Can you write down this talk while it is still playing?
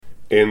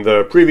In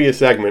the previous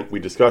segment, we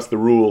discussed the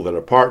rule that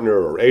a partner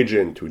or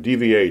agent who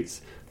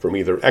deviates from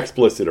either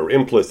explicit or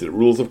implicit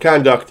rules of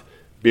conduct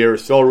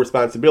bears sole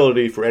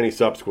responsibility for any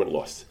subsequent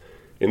loss.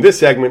 In this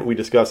segment, we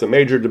discuss a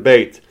major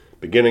debate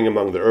beginning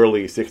among the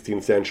early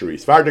 16th century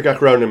Sephardic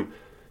Achronim,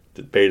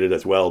 debated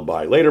as well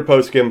by later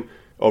poskim,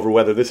 over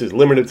whether this is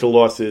limited to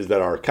losses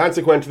that are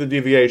consequent to the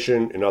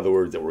deviation, in other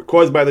words, that were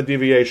caused by the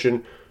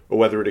deviation, or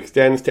whether it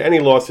extends to any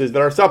losses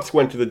that are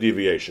subsequent to the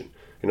deviation,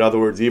 in other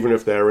words, even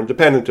if they are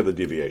independent of the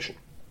deviation.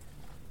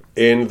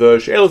 In the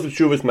She'elos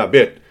V'Tshuvos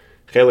Mabit,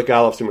 Chelik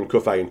Aleph Siman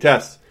Kuf Ayin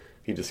Tes,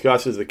 he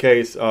discusses the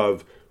case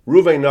of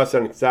Ruvain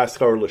Nasan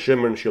Ktsaschar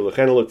L'Shimon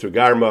Shilachenu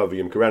L'Tugarma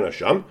V'Yimkaren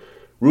Hasham.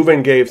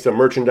 Ruvain gave some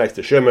merchandise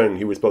to Shimon.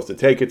 He was supposed to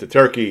take it to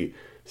Turkey,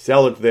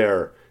 sell it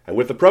there, and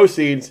with the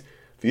proceeds,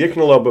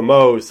 V'Yiknelo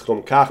B'mo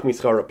Schum Kach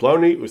Mischar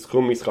Ploni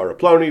U'Schum Mischar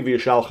Ploni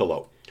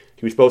V'Yishalchalo.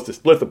 He was supposed to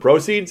split the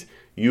proceeds,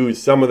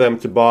 use some of them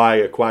to buy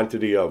a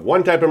quantity of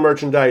one type of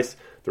merchandise,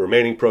 the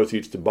remaining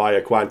proceeds to buy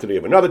a quantity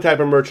of another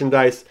type of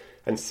merchandise,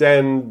 and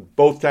send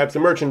both types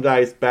of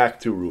merchandise back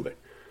to Reuven.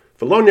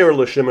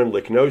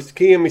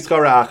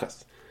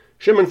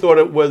 Shimon thought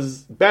it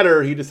was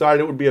better, he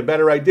decided it would be a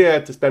better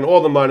idea to spend all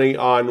the money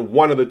on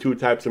one of the two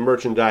types of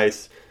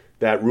merchandise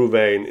that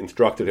Reuven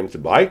instructed him to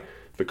buy.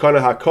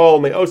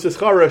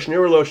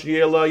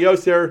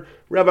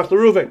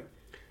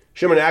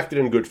 Shimon acted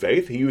in good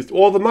faith. He used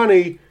all the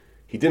money.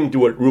 He didn't do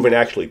what Reuven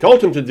actually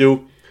told him to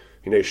do,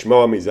 but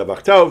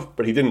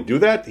he didn't do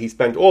that. He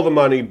spent all the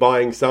money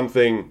buying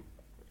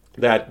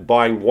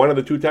one of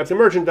the two types of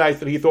merchandise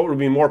that he thought would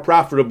be more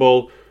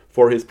profitable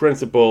for his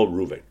principal,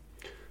 Reuven.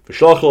 He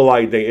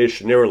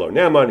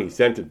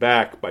sent it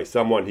back by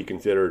someone he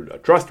considered a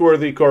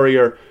trustworthy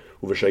courier,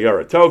 a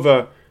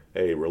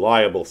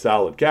reliable,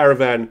 solid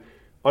caravan.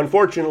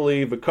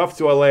 Unfortunately,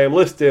 V'kafzu aleim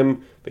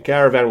listim, the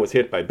caravan was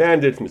hit by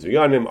bandits,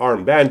 mizuyanim,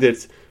 armed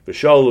bandits,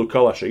 V'shalu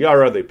kol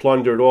hashayara, they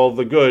plundered all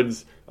the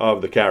goods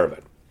of the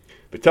caravan.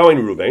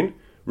 V'toin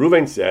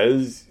Reuven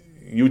says,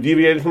 you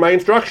deviated from my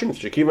instructions.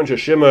 Shekivan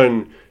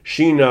sheshimon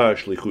shina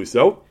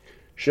shlichuso.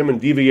 Shimon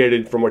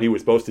deviated from what he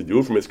was supposed to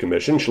do, from his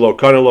commission. Shlo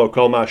kanalo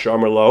kol ma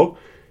shamar lo.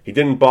 He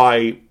didn't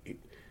buy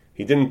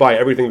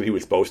everything that he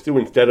was supposed to.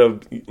 Instead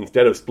of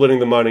splitting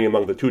the money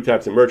among the two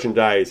types of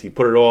merchandise, he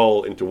put it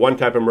all into one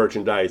type of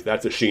merchandise.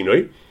 That's a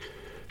shinoi.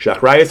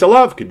 Shachrayas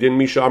alav kedin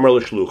mi shamar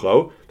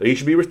l'shlucho, that he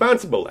should be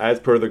responsible, as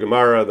per the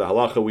Gemara, the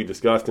halacha we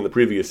discussed in the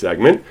previous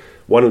segment.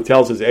 One who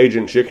tells his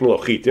agent shikn lo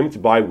chitim to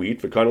buy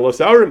wheat v'kan lo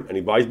saurim, and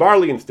he buys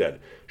barley instead.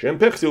 Shem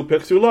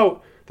pichsu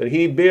lo, that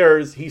he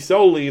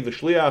solely, the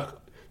shliach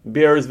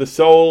bears the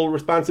sole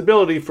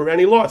responsibility for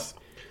any loss.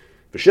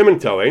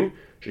 V'shimon toin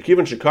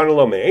shekivan shekan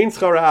lo me'ein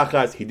schara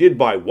achas, he did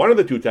buy one of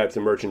the two types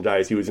of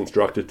merchandise he was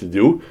instructed to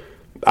do.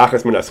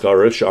 Achas min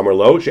aschara shamar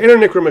lo she'ena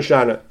nikra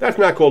mashana. That's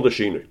not called a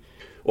shinui.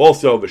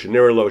 Also,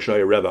 v'shenir lo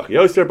shaya revach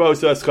yoser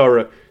bosa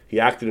aschara. He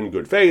acted in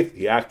good faith.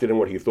 He acted in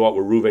what he thought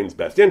were Reuven's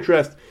best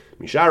interest.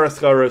 Mishara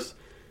scharas.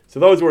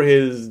 So those were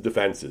his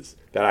defenses.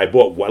 That I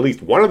bought at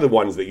least one of the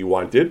ones that you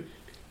wanted,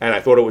 and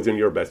I thought it was in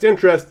your best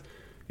interest.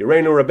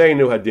 Yireinu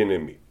Rabbeinu hadin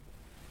imi.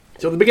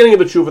 So at the beginning of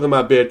the Tshuva of the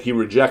Mabit, he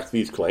rejects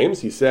these claims.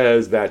 He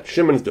says that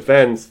Shimon's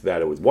defense,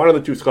 that it was one of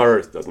the two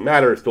scharas, doesn't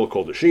matter, it's still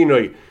called a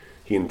shinoi.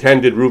 He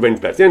intended Reuven's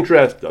best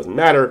interest, doesn't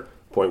matter.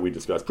 Point we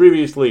discussed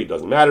previously,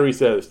 doesn't matter, he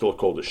says, it's still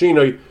called a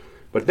shinoi.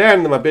 But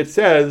then the Mabit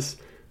says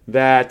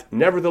that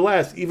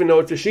nevertheless, even though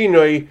it's a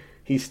shinoi,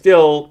 he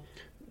still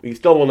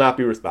will not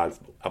be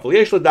responsible.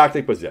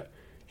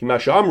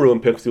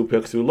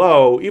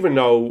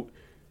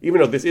 Even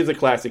though this is a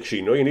classic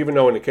shinoi, and even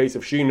though in the case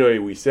of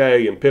shinoi we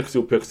say in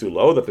pichsu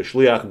lo that the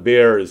shliach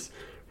bears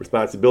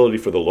responsibility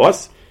for the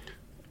loss,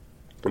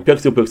 in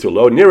pichsu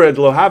lo nired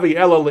lo havi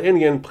ela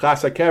le'inyan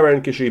pchasa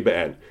keren kishi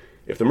be'en.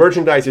 If the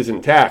merchandise is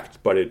intact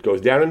but it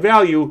goes down in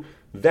value,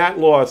 that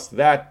loss,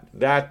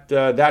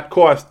 that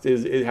cost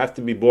it has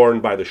to be borne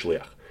by the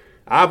shliach.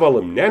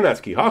 Aval im nenas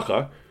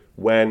kihacha,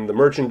 when the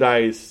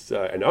merchandise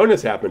an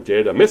onus happened to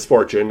it, a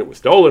misfortune, it was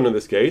stolen in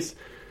this case.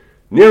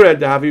 Nired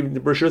dahavi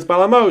b'rshus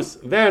balamos,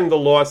 then the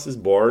loss is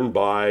borne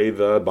by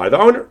the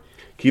owner.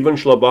 Kivan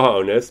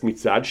shlobaha ones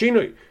mitzad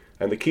shinui,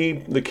 and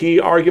the key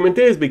argument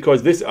is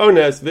because this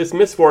onus, this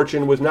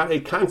misfortune, was not a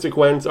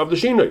consequence of the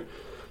shinui.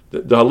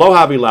 The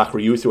halohavi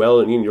lachri yusu el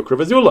anin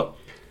yukravazula.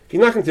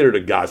 He's not considered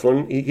a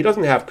gazlan. He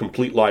doesn't have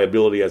complete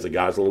liability as a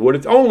gazlan would.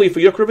 It's only for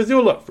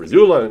yukravazula. For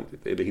zula,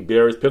 he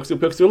bears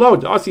piksu lo.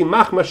 Dasi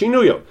mach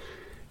mashinuyo.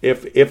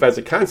 If as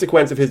a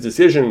consequence of his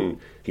decision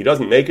he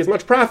doesn't make as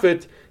much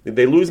profit, if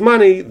they lose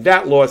money,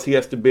 that loss he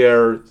has to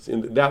bear.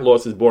 That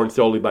loss is borne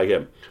solely by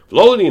him.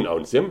 V'lolidin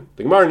onsim.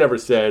 The Gemara never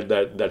said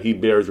that he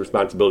bears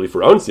responsibility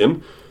for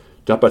onsim.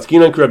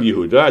 Tapaskinan Rabbi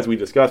Yehuda, as we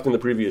discussed in the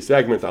previous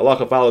segment,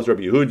 halacha follows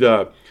Rabbi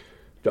Yehuda.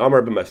 The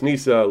Amar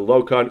b'masnisa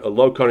lo kani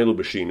lu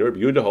b'shinui. Rabbi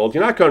Yehuda holds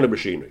you're not kani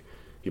b'shinui.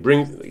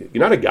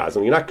 You're not a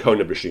gazlan. You're not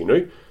kani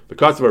b'shinui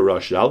because of a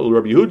rashal.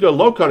 Rabbi Yehuda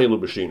lo kani lu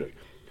b'shinui.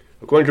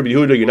 According to Rabbi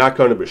Yehuda, you're not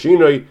kani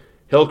b'shinui.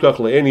 Hilkach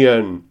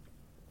le'inyan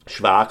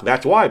shvach.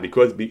 That's why,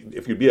 because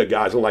if you'd be a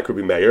gazlan like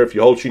Rabbi Meir, if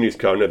you hold shini's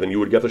kona, then you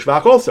would get the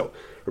shvach also.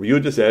 Rabbi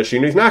Yehuda says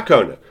shini's not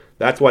kona.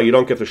 That's why you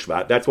don't get the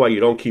shvach. That's why you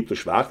don't keep the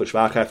shvach. The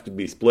shvach has to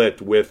be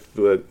split with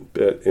siru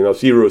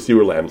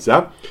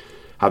lemsa.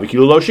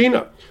 Havikilu lo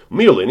shina.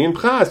 Miolinian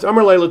pras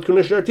amar leilut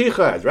kuna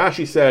sharticha. As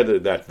Rashi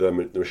said that the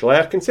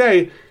Mishalech can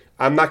say,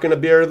 I'm not going to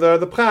bear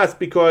the pras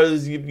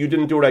because you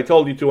didn't do what I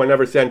told you to. I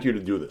never sent you to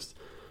do this.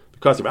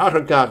 Because of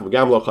Achakach,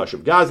 V'gam lo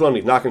chashav gazlan,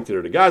 he's not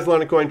considered a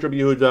gazlan according to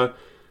Rabbi Yehuda.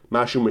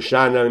 Mashu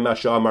Mishana,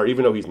 Mashu Amar,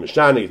 even though he's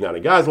Mishana, he's not a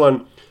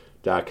gazlan.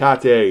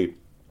 Da'akate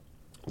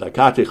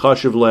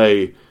chashav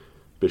le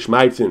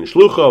b'shmaitzin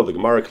shlucho. The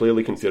Gemara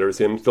clearly considers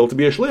him still to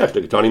be a shliach.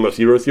 The Getani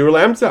Masiru Siru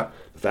Lamsa.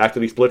 The fact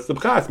that he splits the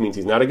pras means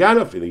he's not a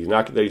ganav. He's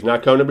not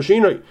kona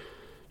b'shinoi.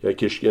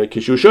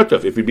 Kishu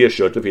shutaf. If he'd be a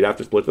shutaf, he'd have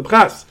to split the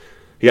pras.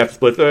 He'd have to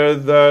split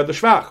the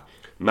shvach.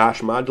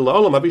 Mashma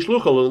d'la'olam abi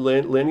shlucho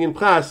l'inyan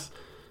pras.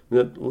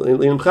 That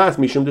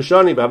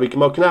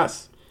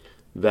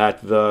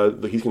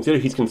he's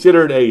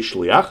considered a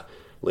shliach.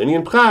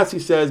 Linian pras, he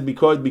says,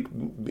 because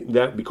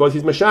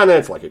he's mashana,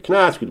 it's like a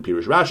knas.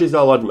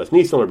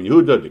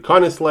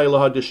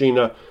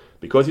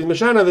 Because he's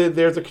mashana,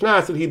 there's a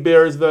knas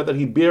that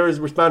he bears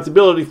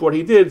responsibility for what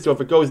he did. So if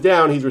it goes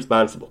down, he's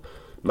responsible.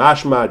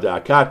 Mashma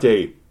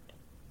da'akate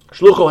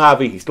shlucho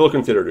havi, he's still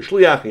considered a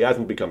shliach. He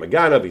hasn't become a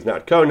ganav. He's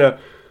not kona.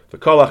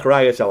 V'kol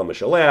achrayas ala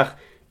mishalech.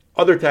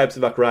 Other types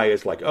of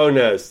akrayas, like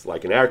ones,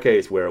 like in our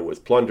case where it was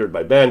plundered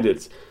by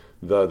bandits,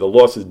 the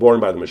loss is borne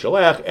by the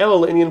mishalech.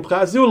 El inyan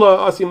prazula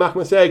asi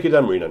machmasei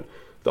kedamrinan.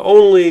 The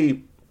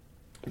only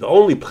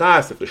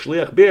pras if the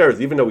shliach bears,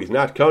 even though he's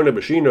not kona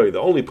b'shinoi, the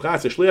only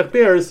pras the shliach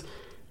bears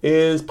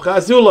is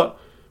prazula,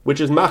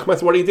 which is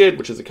machmas what he did,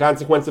 which is a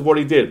consequence of what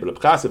he did. But a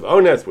pras of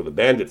ones, where the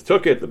bandits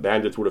took it, the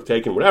bandits would have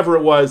taken whatever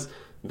it was.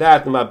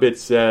 That the Mabit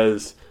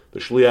says the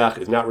shliach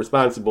is not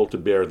responsible to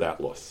bear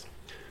that loss.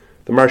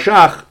 The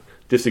Marshach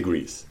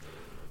disagrees.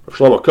 Rav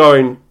Shlomo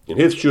Cohen, in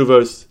his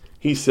Shuvos,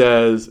 he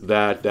says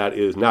that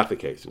is not the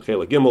case. In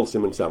Chela Gimel,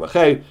 Siman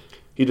Samachay,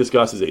 he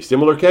discusses a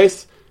similar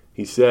case.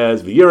 He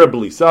says, V'yira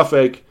b'li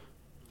safek,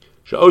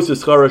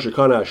 she'osis chara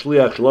shekana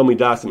ha'shliach shalom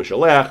midas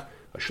mishalech,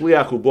 a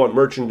shliach who bought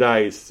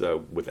merchandise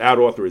without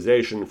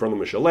authorization from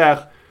the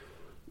mishalech,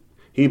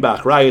 he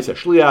b'achrayis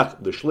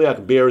ha'shliach, the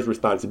shliach bears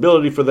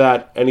responsibility for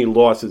that. Any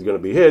loss is going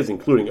to be his,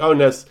 including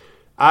onus,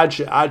 ad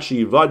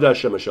she'yivada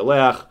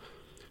she'mishalech,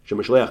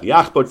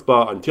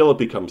 until it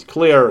becomes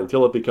clear,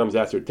 until it becomes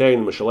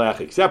ascertained, the Mishalech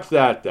accepts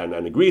that and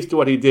agrees to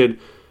what he did.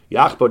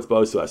 Until the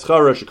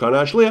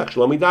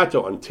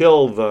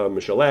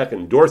Mishalech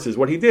endorses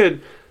what he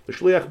did, the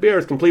Shliach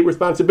bears complete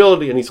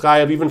responsibility, and he's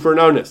chayav even for an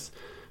onus.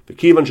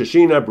 Once he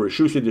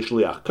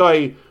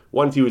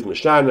was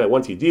Mishana,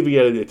 once he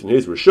deviated, it's in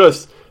his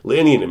Rishus.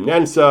 Le'inyan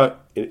imnensa,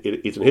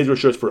 it's in his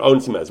Rishus for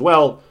onsim as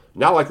well.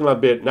 Not like the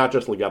Mabit, not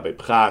just legabe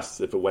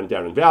pras if it went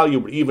down in value,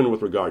 but even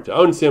with regard to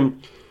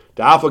onsim.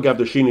 The Alpha gav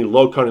the Shini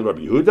lo kona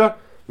Rabbi Yehuda.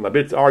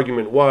 Mabit's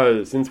argument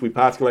was, since we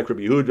pass like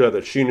Rabbi Yehuda,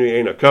 that Shini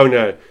ain't a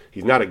kona,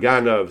 he's not a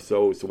ganav,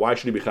 so why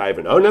should he be chayiv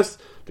an onus?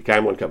 The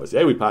Kaim one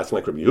kavazeh, we pass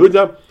like Rabbi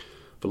Yehuda.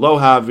 V'lo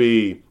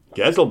havi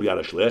gezel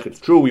b'yad shliach. It's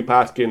true we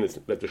pass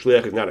that the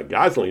shliach is not a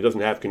gazlan, he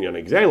doesn't have kinyan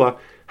exela.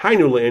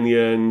 Hainu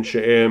le'inyan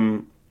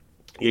she'im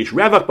yesh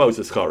revach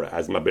b'osas chara,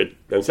 as Mabit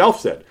himself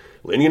said.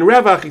 Le'inyan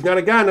revach, he's not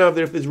a ganav,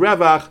 if there's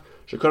revach,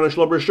 shekana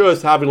shlo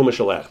b'rishus havi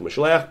l'mishalech.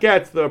 Mishalech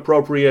gets the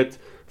appropriate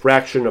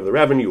fraction of the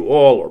revenue,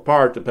 all or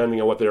part, depending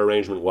on what their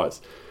arrangement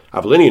was.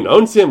 Avlinian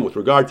onsim, with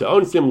regard to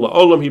onsim,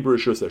 la'olam hebrew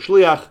shus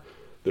shliach.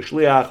 The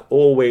shliach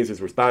always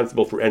is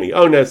responsible for any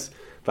onus.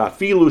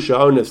 Va'filu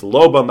sha'onus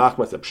loba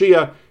machmas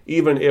apshia.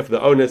 Even if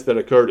the onus that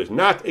occurred is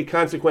not a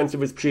consequence of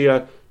his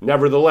pshia,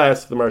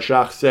 nevertheless, the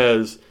Marshach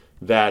says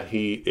that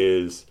he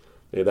is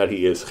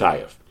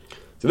chayav.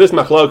 So this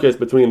machlokas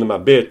between the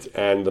Mabit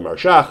and the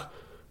Marshach,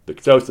 the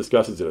Ktos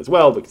discusses it as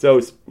well. The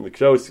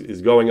Ktos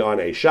is going on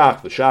a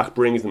shach. The shach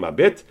brings the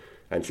Mabit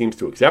and seems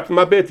to accept the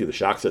Mabit. The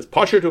shach says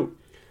Pashatu,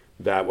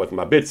 that what the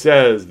Mabit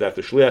says, that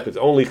the shliach is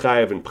only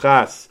chayav in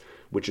pras,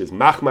 which is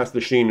machmas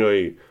the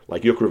shinoi,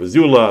 like Yukra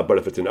Vazula, but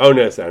if it's an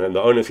onus, and then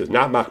the onus is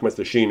not machmas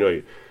the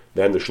shinoi,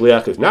 then the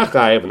shliach is not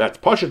chayav, and that's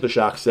Pashat the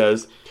shach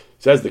says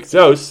the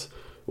Ktos,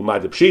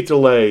 Umad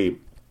Pshitale,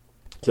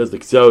 says the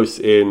Ktos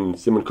in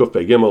Simon Kuf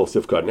Pei Gimel,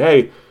 Sifkat and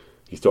Hey,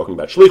 he's talking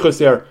about shlichus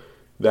here.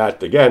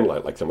 That again,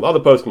 like some of the other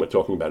poskim, we're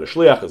talking about a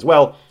shliach as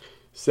well.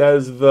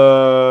 Says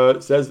the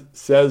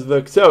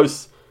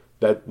Ksos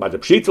that by the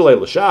pshitale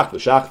l'shach, the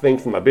shach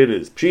thinks the mabit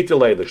is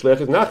pshitale, the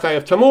shliach is not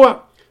chayav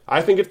tamua.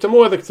 I think it's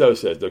tamua. The Ksos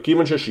says the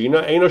kivan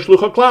shashina ain't a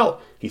shlucha klal.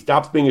 He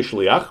stops being a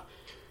shliach.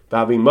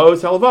 Vavi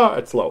mos halva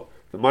etzlo.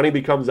 The money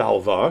becomes a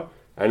halva,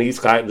 and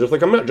he's chayav just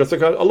like a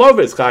lova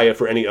is chayav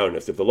for any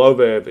onus. If the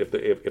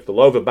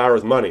lova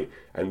borrows money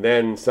and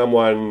then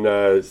someone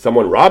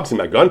robs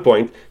him at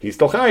gunpoint, he's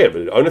still chayav.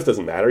 The onus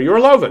doesn't matter. You're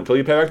a lova until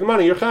you pay back the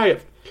money. You're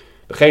chayav.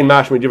 V'chein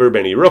mashmi divrei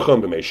ben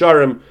Yerucham b'mei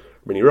sharim.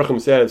 Ben Yerucham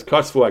says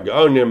kasfu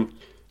agaonim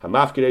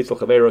hamafkid etzel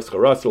chaveros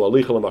charasul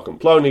alicha l'makom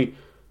ploni.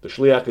 The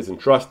shliach is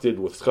entrusted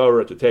with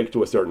schara to take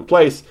to a certain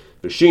place.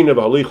 V'shina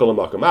v'halicha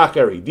l'makam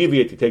acher. He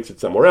deviates, he takes it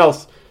somewhere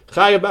else.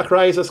 Chaya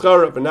b'achrayis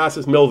aschara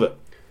v'nasis milveh.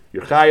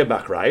 Your chaya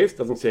b'achrayis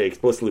doesn't say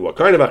explicitly what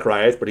kind of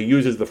achrayis, but he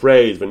uses the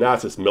phrase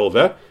v'nasis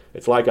milveh.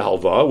 It's like a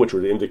halva, which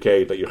would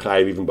indicate that you're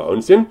chayav even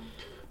ba'onsin,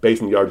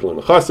 based on the argil and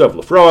the chasav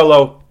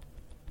l'froalo,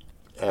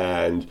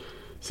 and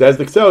says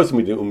the Ksos,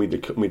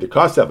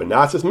 midikasav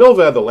v'nasis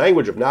milveh, the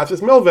language of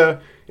nasis milveh,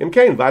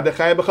 imkain v'ad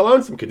chayav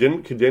b'chalonsim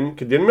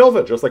kedin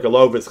milveh, just like a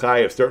lov is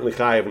chayav, certainly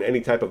chayav in any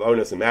type of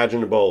onus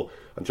imaginable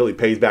until he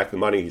pays back the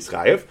money he's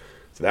chayav.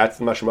 So that's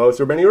the mashmos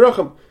or ben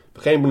Yerucham.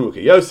 V'chein ben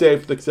Ruka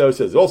Yosef, the Ksos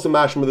says also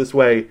mashma this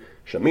way.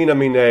 Shamina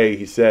minei,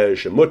 he says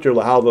shemuter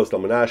lahalvos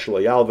lamanash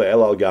layalva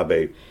el al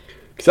gabe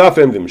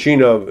ksafim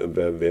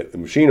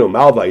v'mshino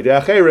malva idei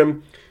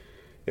acherim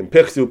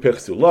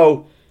impichsu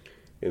lo.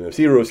 In the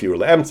Sirus,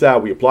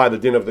 we apply the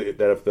din of that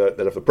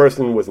if the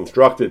person was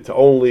instructed to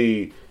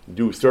only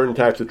do certain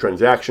types of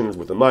transactions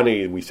with the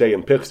money, we say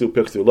in pichsu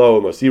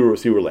lo, masiru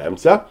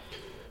le'emtza.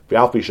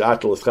 V'alpi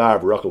sha'atel eschar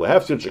v'rachel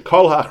lehefsid,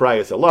 shekol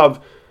ha'achrayas alav.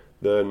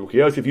 The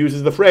Yosef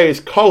uses the phrase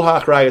kol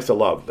ha'achrayas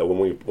alav. That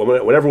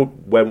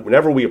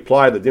whenever we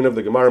apply the din of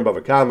the Gemara in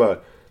Bava Kama,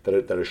 that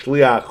a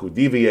shliach who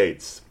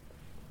deviates,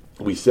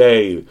 we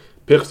say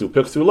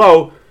pichsu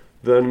lo.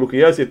 The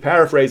Yosef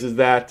paraphrases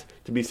that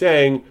to be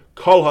saying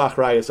Kol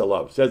ha'achrayas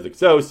alav. Says the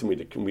Ksos,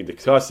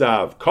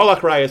 midikasav kol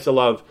ha'achrayas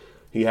alav.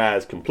 He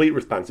has complete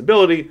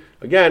responsibility.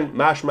 Again,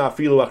 mashma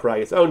filu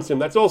achrayas onsim.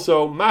 That's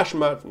also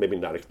mashma, maybe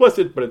not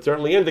explicit, but it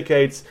certainly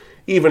indicates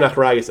even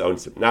achrayas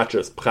onsim, not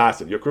just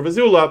pchas of yukra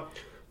v'zula,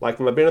 like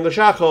the mabin and the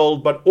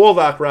shachol, but all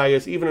the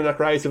achrayas, even an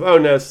achrayas of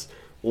ones,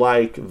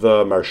 like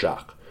the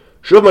marshach.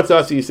 Shuv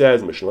Matzasi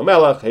says Mishnah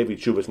Melech hevi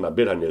tshuvas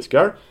mabid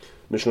hanizkar.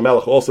 Mishnah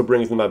Melech also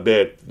brings the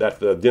mabit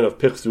that the din of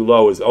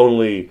pichsulo is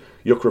only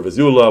yukra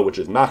v'zula, which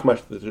is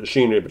machmas the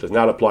shinui, but does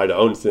not apply to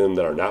onsim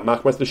that are not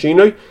machmas the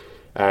shinui.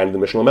 And the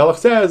Mishnah Melech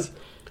says,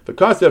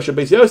 "V'kasev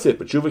shebeis Yosef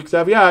b'tshuvah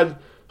ksav yad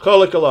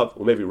cholek alav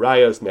u'mevi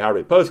rayas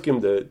meharei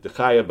poskim the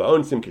chaya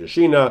ba'onsim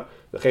kishashina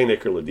the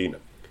cheineker ladina."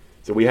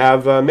 So we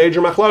have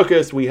major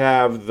machlokas. We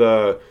have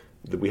the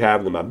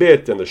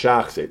mabit and the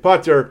shach say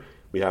pater.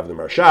 We have the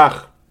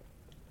marshach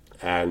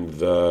and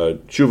the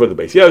tshuva the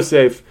beis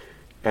Yosef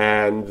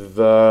and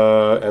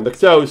the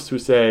ksos who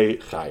say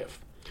chayav.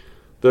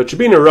 The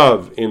Chabina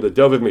Rav in the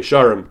Doviv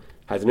Mesharim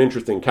has an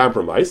interesting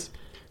compromise.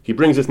 He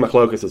brings this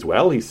machlokas as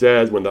well. He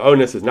says when the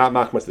onus is not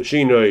machmas the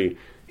shinoi,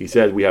 he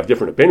says we have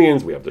different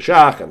opinions. We have the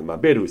shach and the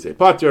mabid who say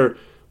pater.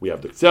 We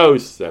have the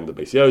ksos and the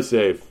beis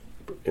Yosef.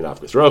 In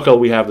Afkas Rochel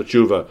we have the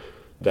tshuva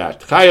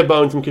that chaya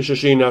bones from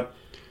kishashina.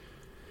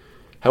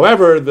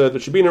 However, the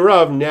Shabina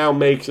Rav now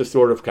makes a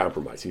sort of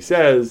compromise. He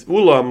says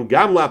ulam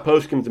gamla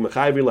poskim to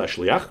mechayvi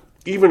lashliach.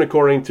 Even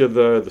according to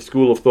the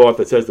school of thought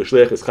that says the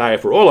shliach is chaya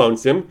for all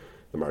onsim,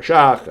 the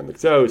marshach and the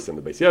ksos and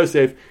the beis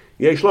Yosef,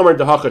 yesh lomer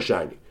dehacha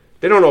shani.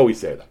 They don't always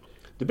say that.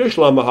 The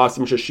Bishlam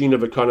Mahasim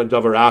Shashina V'Kana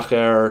Davar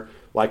Acher,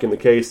 like in the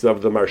case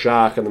of the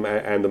Marshach and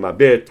the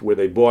Mabit, where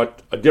they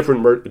bought a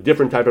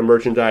different type of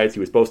merchandise.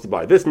 He was supposed to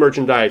buy this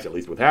merchandise, at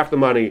least with half the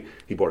money.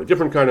 He bought a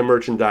different kind of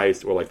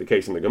merchandise, or like the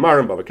case in the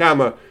Gemara in Bava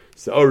Kama,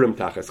 Se'orim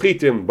Tachas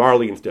Chitim,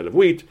 barley instead of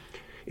wheat.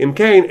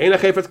 Imkain Eina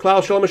Chefetz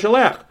Klal Shel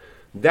Mishalech.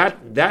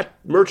 That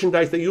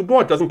merchandise that you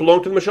bought doesn't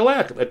belong to the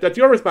Mishalech. That's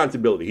your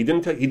responsibility. He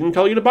didn't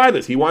tell you to buy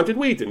this. He wanted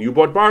wheat, and you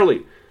bought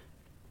barley.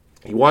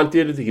 He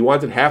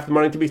wanted half the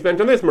money to be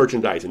spent on this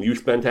merchandise, and you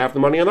spent half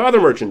the money on the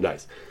other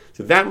merchandise.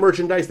 So that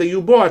merchandise that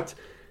you bought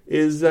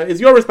is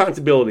your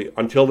responsibility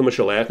until the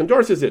Mishalech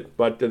endorses it.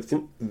 But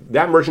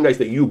that merchandise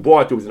that you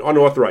bought, it was an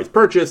unauthorized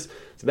purchase,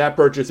 so that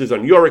purchase is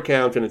on your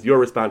account and it's your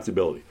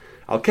responsibility.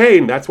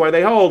 Al-Kain, that's why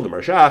they hold the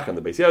Marshach and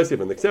the Beis Yosef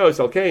and the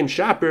Ksos. Al-Kain,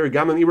 Shapir,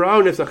 Gamam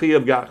Iraonis,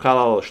 Achiyav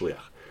Chalal Shliach.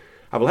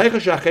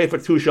 Avalhecha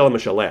Shachefetz Hu Shel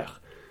Mishalech.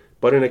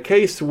 But in a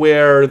case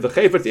where the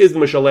Chefetz is the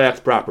Mishalech's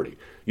property,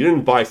 you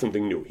didn't buy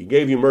something new. He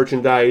gave you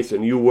merchandise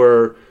and you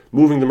were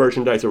moving the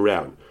merchandise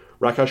around.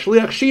 Rak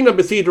hashliach shina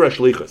b'sidra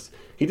shlichus.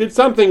 He did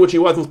something which he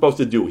wasn't supposed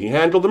to do. He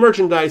handled the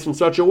merchandise in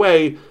such a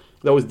way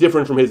that was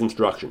different from his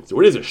instructions.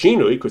 So it is a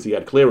shinui because he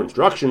had clear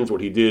instructions.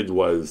 What he did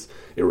was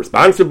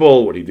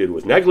irresponsible. What he did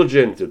was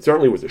negligent. It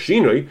certainly was a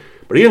shinui,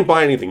 but he didn't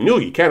buy anything new.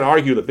 You can't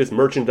argue that this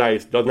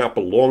merchandise does not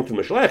belong to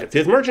the Mishalech. It's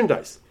his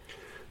merchandise.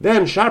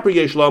 Then shapri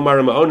yesh lo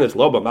mara ma'ones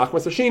lo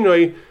b'machmas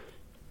shinui.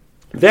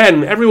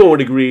 Then everyone would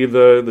agree,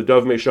 the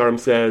Dov Mesharim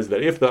says,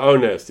 that if the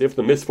onus, if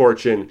the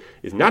misfortune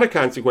is not a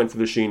consequence of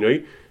the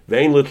shinui,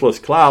 vein litlas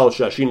klal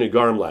shashina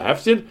garim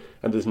lahefsid,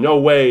 and there's no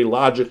way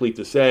logically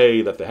to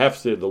say that the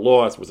hefsid, the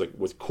loss,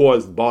 was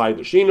caused by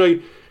the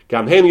shinui,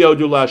 gamhen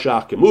yodu la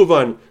shach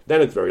kemuvan, then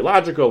it's very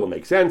logical, it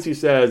makes sense, he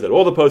says, that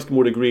all the poskim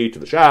would agree to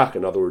the shach,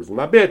 in other words, the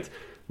mabit,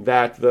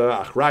 that the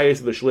achrayas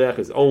of the shliach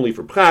is only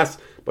for pras,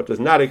 but does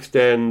not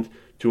extend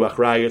to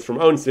achrayas from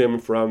onsim,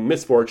 from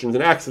misfortunes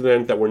and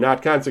accident that were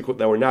not consequent,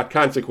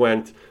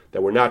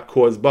 that were not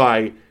caused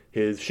by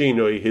his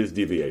shinui, his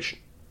deviation.